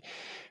a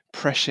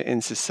pressure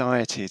in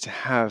society to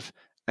have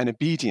an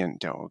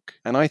obedient dog.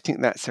 And I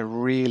think that's a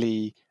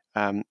really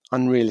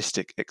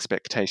unrealistic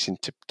expectation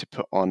to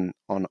put on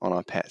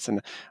our pets.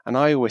 And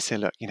I always say,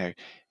 look, you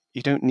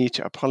don't need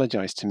to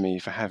apologize to me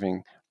for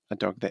having a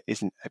dog that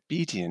isn't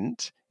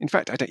obedient. In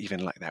fact, I don't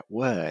even like that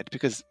word,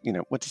 because,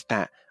 what is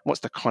that?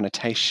 What's the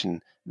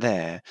connotation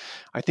there?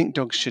 I think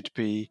dogs should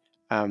be,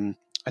 I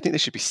think they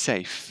should be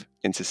safe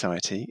in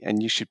society,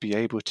 and you should be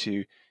able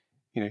to,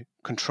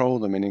 control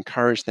them and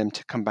encourage them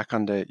to come back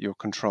under your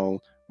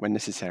control when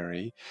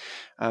necessary.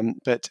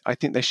 But I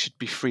think they should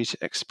be free to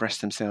express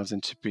themselves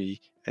and to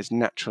be as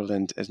natural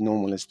and as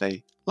normal as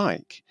they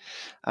like.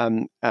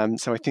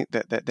 So I think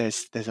that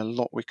there's a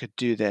lot we could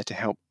do there to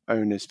help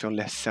owners feel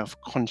less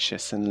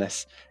self-conscious and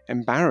less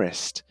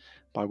embarrassed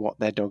by what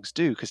their dogs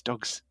do, because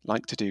dogs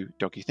like to do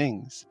doggy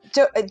things.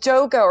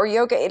 Doga or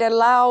yoga, it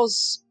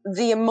allows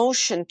the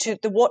emotion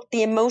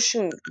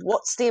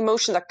what's the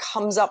emotion that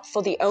comes up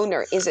for the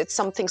owner? Is it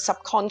something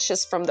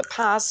subconscious from the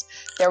past,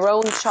 their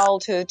own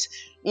childhood,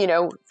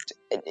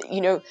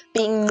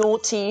 being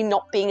naughty,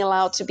 not being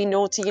allowed to be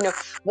naughty,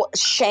 what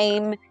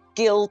shame,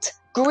 guilt,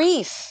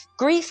 grief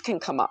can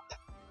come up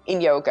in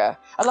yoga.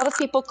 A lot of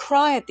people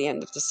cry at the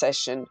end of the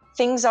session.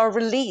 Things are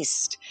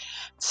released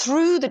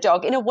through the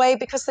dog in a way,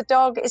 because the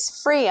dog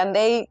is free and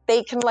they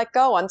can let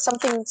go, and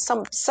something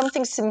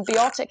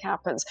symbiotic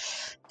happens.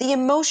 The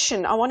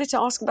emotion, I wanted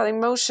to ask about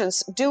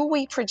emotions. Do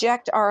we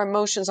project our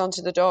emotions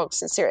onto the dog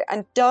sincerely?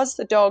 And does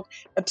the dog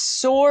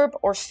absorb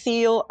or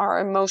feel our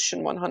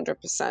emotion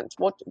 100%?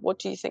 What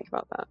do you think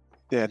about that?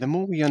 Yeah, the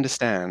more we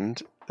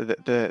understand,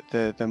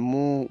 the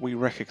more we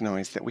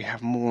recognize that we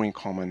have more in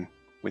common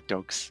with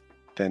dogs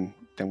than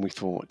we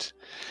thought.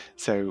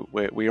 So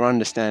we're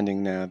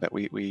understanding now that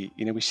we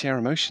share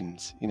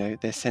emotions.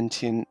 They're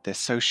sentient, they're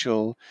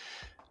social,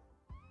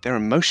 they're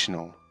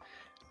emotional,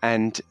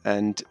 and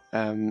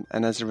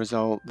as a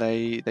result,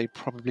 they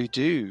probably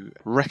do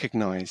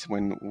recognize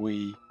when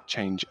we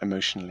change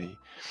emotionally.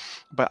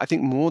 But I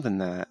think more than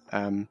that,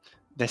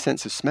 their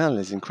sense of smell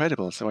is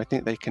incredible. So I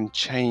think they can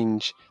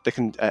change. They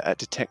can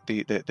detect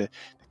the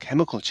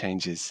chemical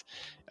changes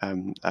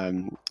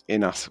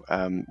in us.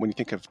 When you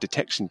think of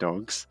detection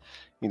dogs,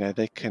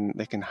 they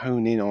can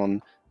hone in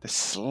on the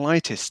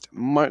slightest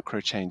micro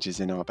changes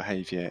in our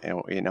behavior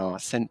or in our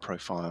scent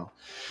profile.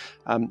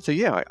 So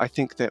yeah, I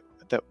think that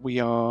we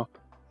are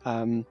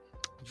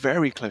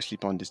very closely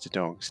bonded to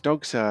dogs.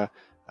 Dogs are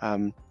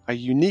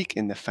unique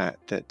in the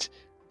fact that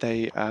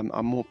they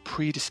are more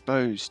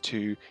predisposed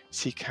to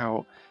seek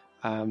out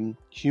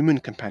human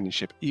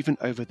companionship, even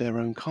over their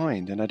own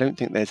kind. And I don't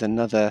think there's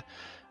another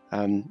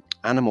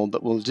animal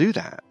that will do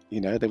that.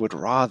 They would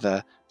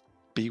rather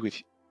be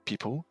with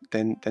people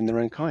than their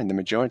own kind, the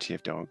majority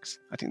of dogs.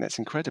 I think that's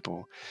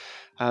incredible.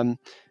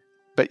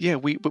 But yeah,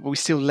 we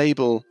still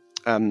label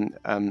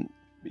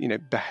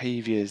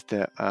behaviors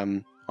that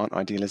aren't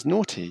ideal as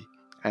naughty,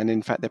 and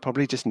in fact they're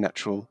probably just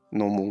natural,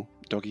 normal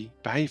doggy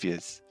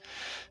behaviors.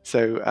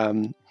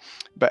 So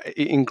but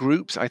in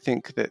groups, I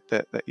think that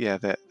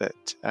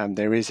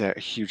there is a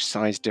huge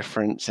size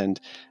difference, and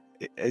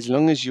as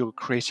long as you're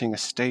creating a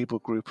stable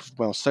group of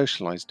well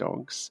socialized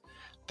dogs,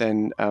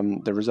 then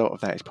the result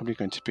of that is probably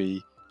going to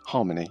be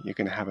harmony. You're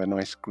going to have a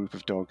nice group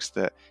of dogs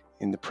that,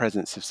 in the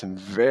presence of some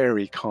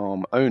very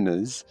calm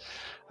owners,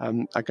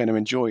 are going to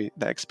enjoy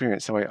that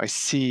experience. So I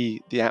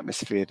see the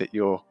atmosphere that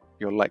you're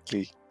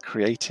likely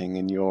creating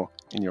in your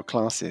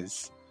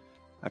classes.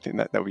 I think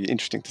that would be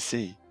interesting to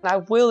see. I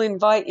will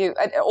invite you.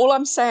 All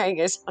I'm saying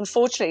is,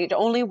 unfortunately, it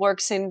only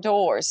works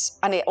indoors,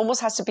 and it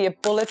almost has to be a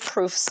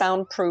bulletproof,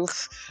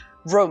 soundproof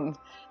room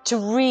to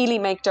really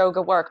make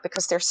Doga work,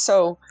 because they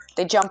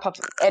jump up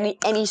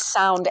any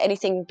sound,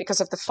 anything, because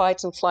of the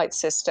fight and flight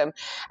system.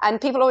 And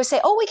people always say,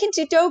 oh, we can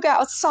do Doga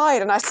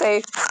outside. And I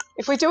say,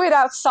 if we do it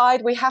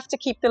outside, we have to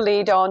keep the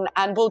lead on,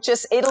 and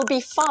it'll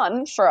be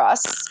fun for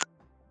us,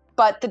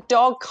 but the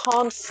dog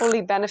can't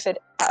fully benefit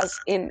as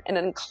in an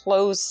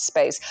enclosed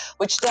space,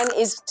 which then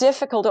is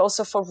difficult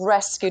also for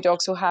rescue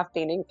dogs who have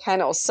been in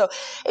kennels. So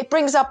it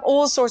brings up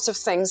all sorts of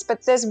things,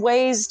 but there's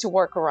ways to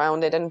work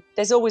around it, and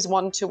there's always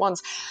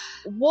one-to-ones.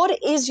 What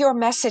is your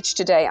message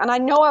today? And I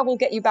know I will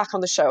get you back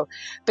on the show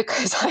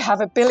because I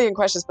have a billion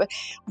questions, but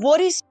what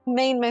is the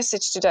main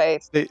message today?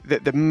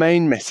 The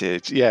main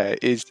message,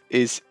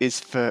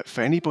 is for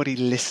anybody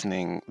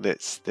listening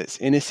that's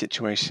in a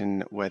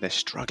situation where they're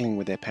struggling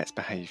with their pet's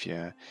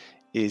behavior,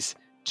 is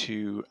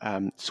to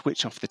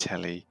switch off the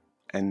telly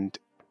and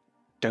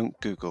don't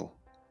Google.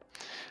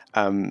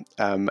 And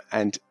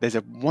there's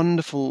a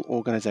wonderful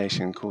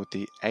organization called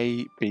the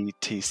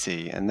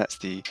ABTC, and that's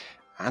the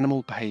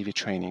Animal Behavior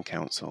Training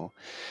Council.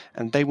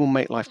 And they will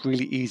make life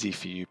really easy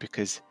for you,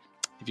 because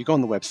if you go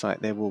on the website,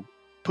 they will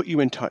put you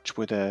in touch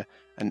with an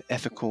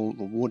ethical,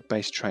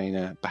 reward-based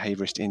trainer,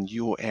 behaviorist in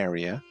your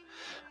area.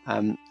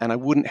 And I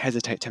wouldn't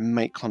hesitate to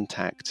make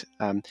contact.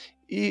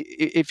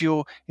 If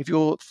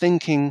you're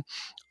thinking,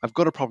 I've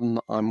got a problem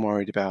that I'm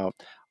worried about,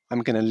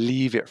 I'm going to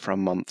leave it for a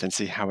month and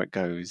see how it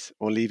goes,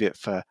 or leave it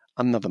for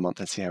another month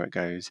and see how it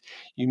goes,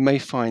 you may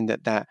find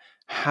that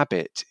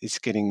habit is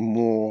getting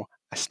more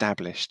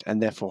established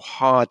and therefore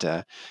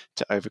harder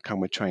to overcome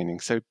with training.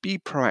 So be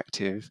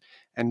proactive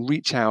and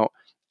reach out.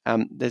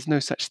 There's no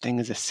such thing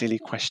as a silly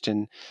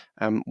question.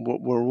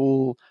 We're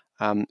all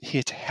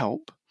here to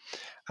help.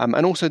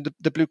 And also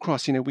the Blue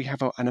Cross, we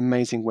have an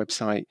amazing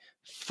website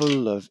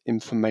full of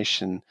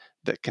information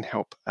that can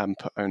help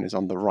put owners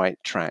on the right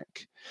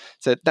track.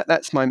 So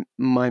that's my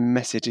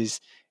message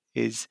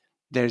is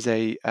there's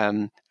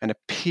an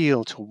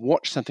appeal to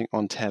watch something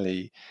on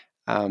telly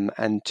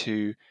and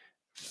to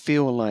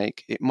feel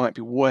like it might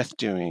be worth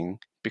doing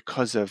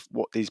because of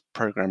what these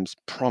programs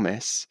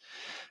promise,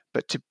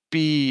 but to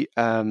be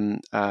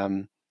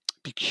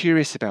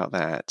curious about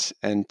that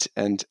and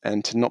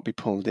to not be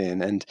pulled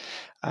in,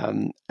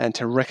 and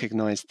to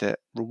recognize that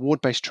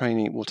reward-based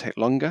training will take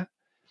longer,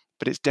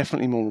 but it's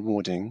definitely more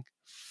rewarding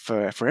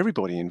for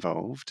everybody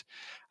involved,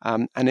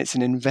 and it's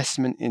an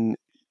investment in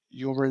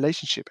your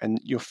relationship and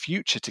your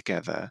future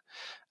together.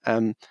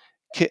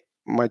 Kit,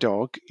 my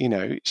dog,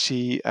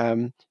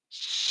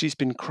 she's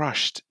been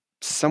crushed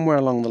somewhere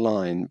along the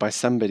line by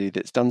somebody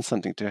that's done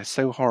something to her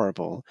so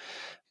horrible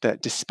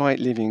that despite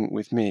living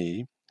with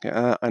me,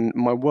 and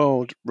my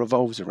world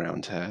revolves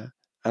around her,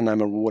 and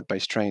I'm a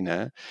reward-based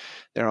trainer,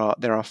 there are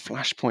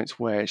flashpoints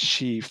where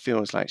she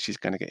feels like she's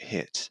going to get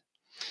hit.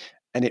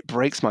 And it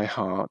breaks my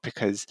heart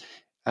because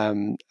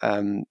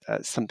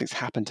something's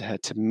happened to her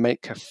to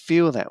make her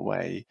feel that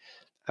way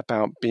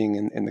about being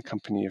in the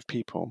company of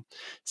people.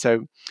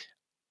 So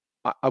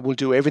I will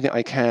do everything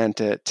I can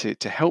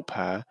to help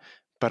her,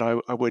 but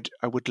I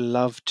would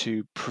love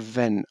to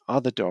prevent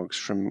other dogs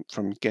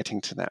from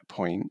getting to that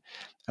point.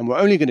 And we're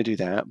only going to do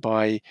that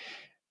by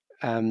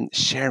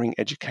sharing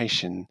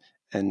education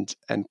and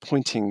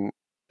pointing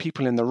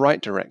people in the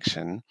right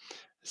direction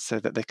so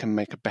that they can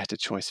make a better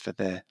choice for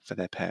their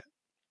pet.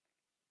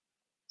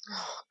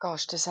 Oh,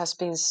 gosh, this has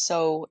been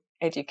so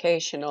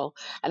educational,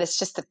 and it's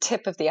just the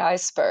tip of the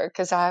iceberg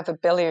because I have a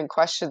billion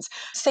questions.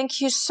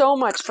 Thank you so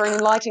much for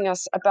enlightening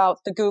us about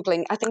the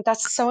Googling. I think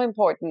that's so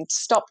important.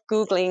 Stop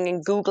Googling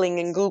and Googling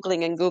and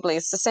Googling and Googling.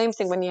 It's the same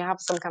thing when you have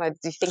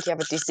you think you have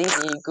a disease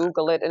and you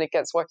Google it and it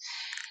gets worse.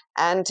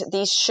 And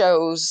these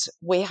shows,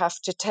 we have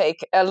to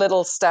take a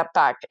little step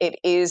back. It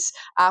is,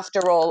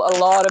 after all, a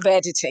lot of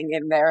editing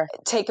in there.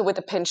 Take it with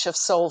a pinch of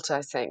salt,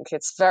 I think.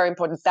 It's very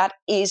important. That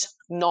is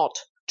not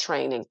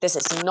training. This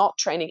is not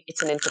training.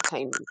 It's an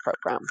entertainment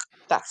program.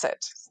 That's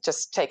it.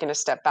 Just taking a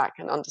step back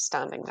and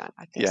understanding that,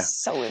 I think, is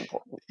so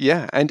important.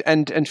 Yeah,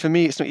 and for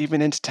me, it's not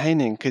even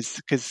entertaining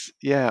because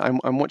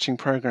I'm watching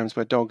programs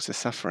where dogs are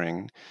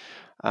suffering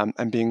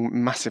and being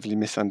massively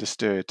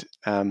misunderstood.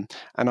 And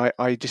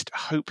I just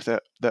hope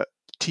that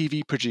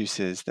TV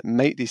producers that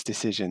make these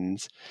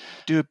decisions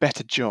do a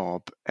better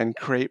job and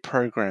create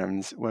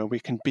programs where we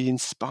can be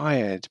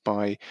inspired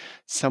by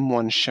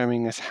someone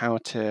showing us how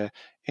to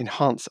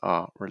enhance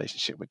our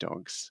relationship with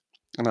dogs.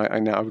 And I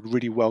know I would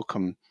really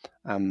welcome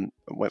when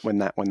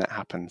that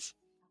happens.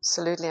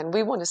 Absolutely. And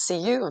we want to see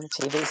you on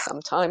TV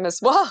sometime as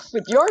well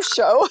with your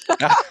show.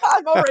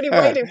 I'm already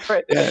waiting for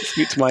it. Yeah,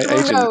 speak to my Who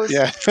agent. knows?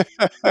 Yeah.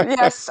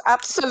 Yes,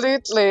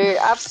 absolutely.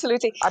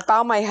 Absolutely. I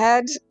bow my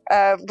head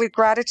with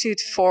gratitude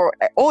for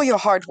all your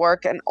hard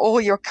work and all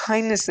your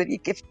kindness that you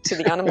give to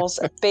the animals.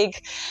 A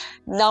big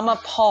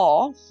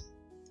namapaw.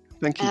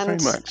 Thank you very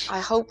much. I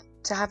hope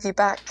to have you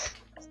back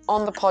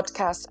on the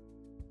podcast.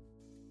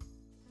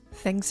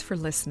 Thanks for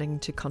listening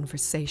to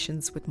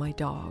Conversations with My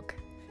Dog.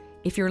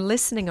 If you're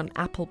listening on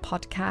Apple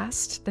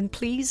Podcast, then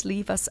please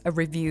leave us a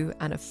review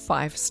and a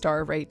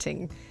 5-star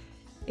rating.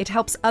 It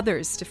helps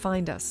others to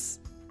find us.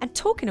 And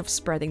talking of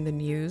spreading the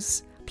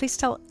news, please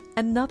tell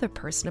another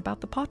person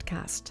about the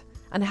podcast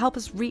and help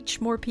us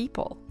reach more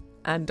people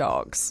and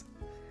dogs.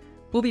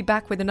 We'll be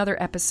back with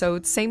another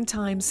episode, same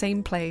time,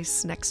 same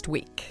place, next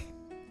week.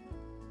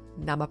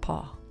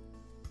 Namapaw.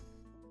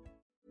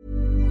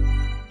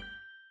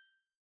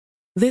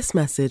 This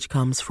message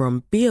comes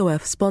from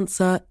BOF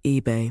sponsor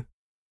eBay.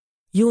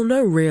 You'll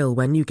know real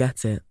when you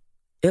get it.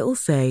 It'll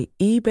say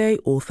eBay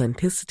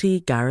Authenticity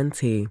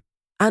Guarantee.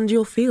 And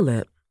you'll feel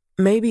it.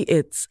 Maybe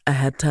it's a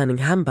head-turning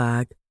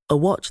handbag, a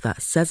watch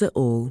that says it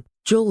all,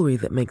 jewelry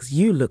that makes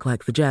you look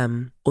like the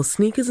gem, or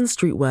sneakers and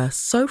streetwear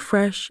so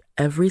fresh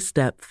every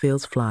step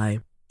feels fly.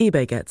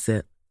 eBay gets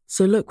it.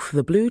 So look for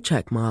the blue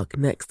check mark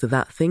next to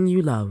that thing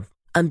you love.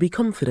 And be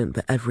confident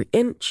that every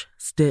inch,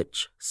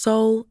 stitch,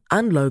 sole,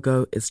 and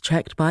logo is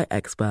checked by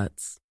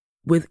experts.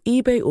 With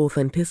eBay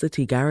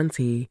Authenticity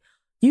Guarantee,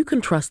 you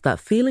can trust that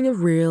feeling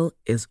of real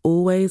is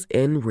always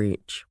in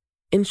reach.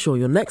 Ensure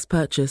your next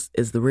purchase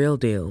is the real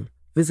deal.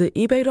 Visit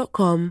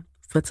ebay.com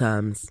for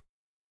terms.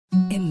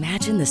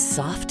 Imagine the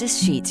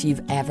softest sheets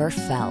you've ever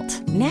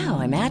felt. Now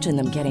imagine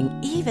them getting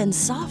even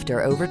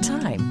softer over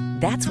time.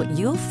 That's what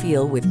you'll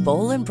feel with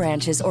Boll &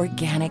 Branch's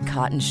organic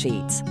cotton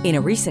sheets. In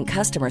a recent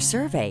customer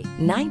survey,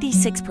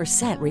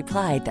 96%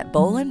 replied that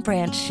Boll &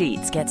 Branch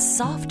sheets get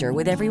softer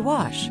with every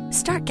wash.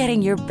 Start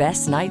getting your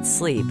best night's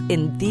sleep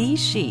in these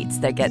sheets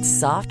that get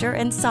softer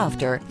and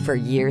softer for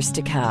years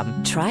to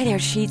come. Try their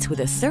sheets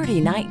with a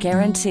 30-night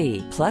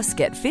guarantee. Plus,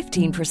 get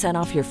 15%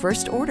 off your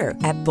first order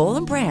at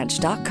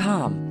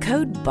bollandbranch.com.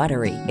 Code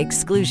BUTTERY.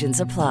 Exclusions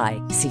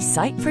apply. See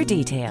site for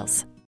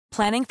details.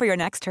 Planning for your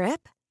next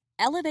trip?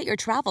 Elevate your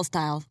travel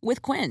style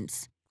with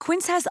Quince.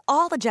 Quince has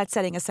all the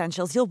jet-setting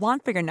essentials you'll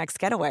want for your next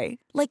getaway,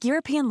 like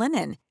European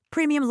linen,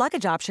 premium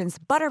luggage options,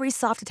 buttery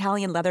soft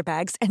Italian leather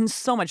bags, and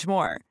so much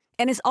more.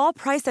 And is all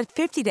priced at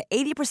 50 to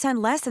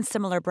 80% less than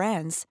similar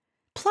brands.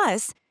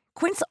 Plus,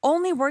 Quince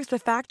only works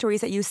with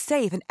factories that use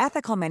safe and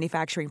ethical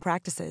manufacturing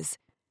practices.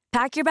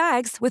 Pack your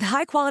bags with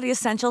high-quality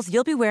essentials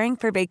you'll be wearing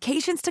for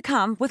vacations to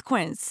come with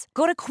Quince.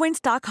 Go to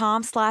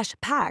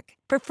quince.com/pack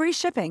for free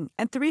shipping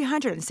and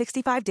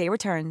 365-day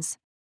returns.